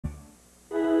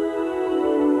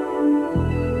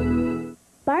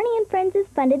Barney and Friends is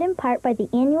funded in part by the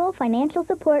annual financial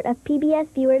support of PBS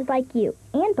viewers like you,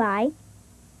 and by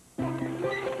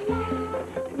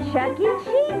Chuck E.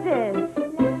 Cheese's,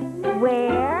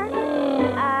 where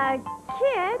a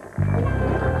kid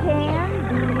can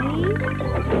be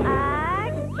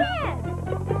a kid.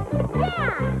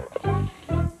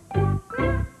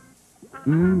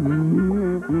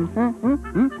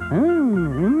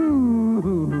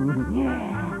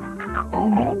 Yeah!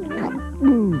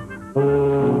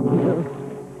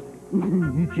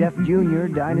 Chef Jr.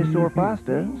 Dinosaur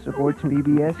Pasta supports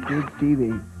PBS Kids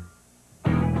TV.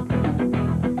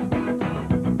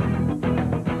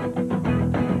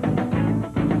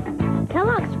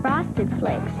 Kellogg's Frosted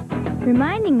Flakes,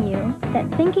 reminding you that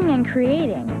thinking and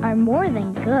creating are more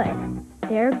than good.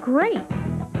 They're great.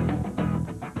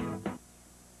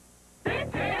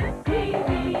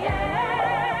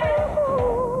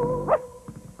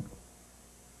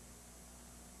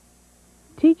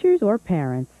 Teachers or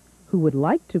parents who would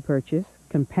like to purchase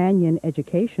companion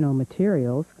educational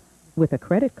materials with a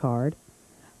credit card,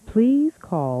 please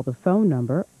call the phone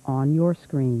number on your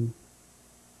screen.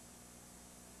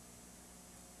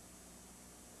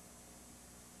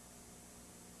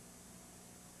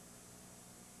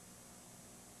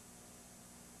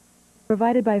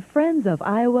 Provided by Friends of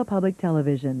Iowa Public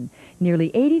Television.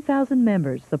 Nearly 80,000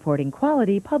 members supporting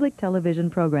quality public television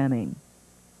programming.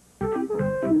 I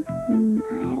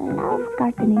love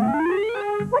gardening.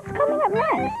 What's coming up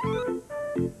next?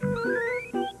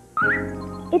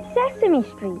 It's Sesame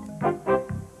Street.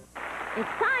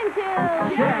 It's time to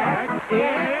Check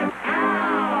it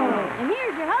out! And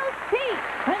here's your host, Pete.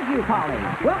 Thank you, Polly.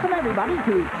 Welcome, everybody,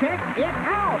 to Check It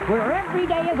Out, where every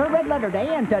day is a red letter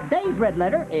day, and today's red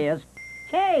letter is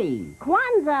K.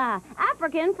 Kwanzaa,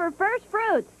 African for first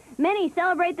fruits. Many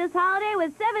celebrate this holiday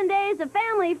with 7 days of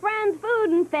family, friends,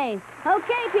 food, and faith.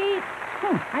 Okay, Pete.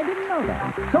 I didn't know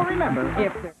that. So remember,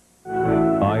 if there...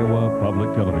 Iowa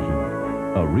Public Television,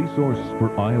 a resource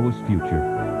for Iowa's future.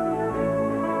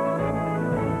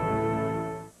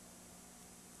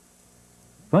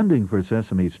 Funding for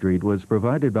Sesame Street was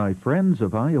provided by Friends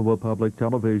of Iowa Public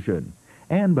Television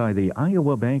and by the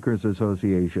Iowa Bankers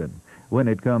Association. When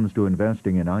it comes to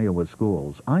investing in Iowa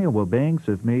schools, Iowa banks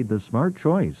have made the smart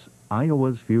choice,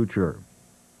 Iowa's future.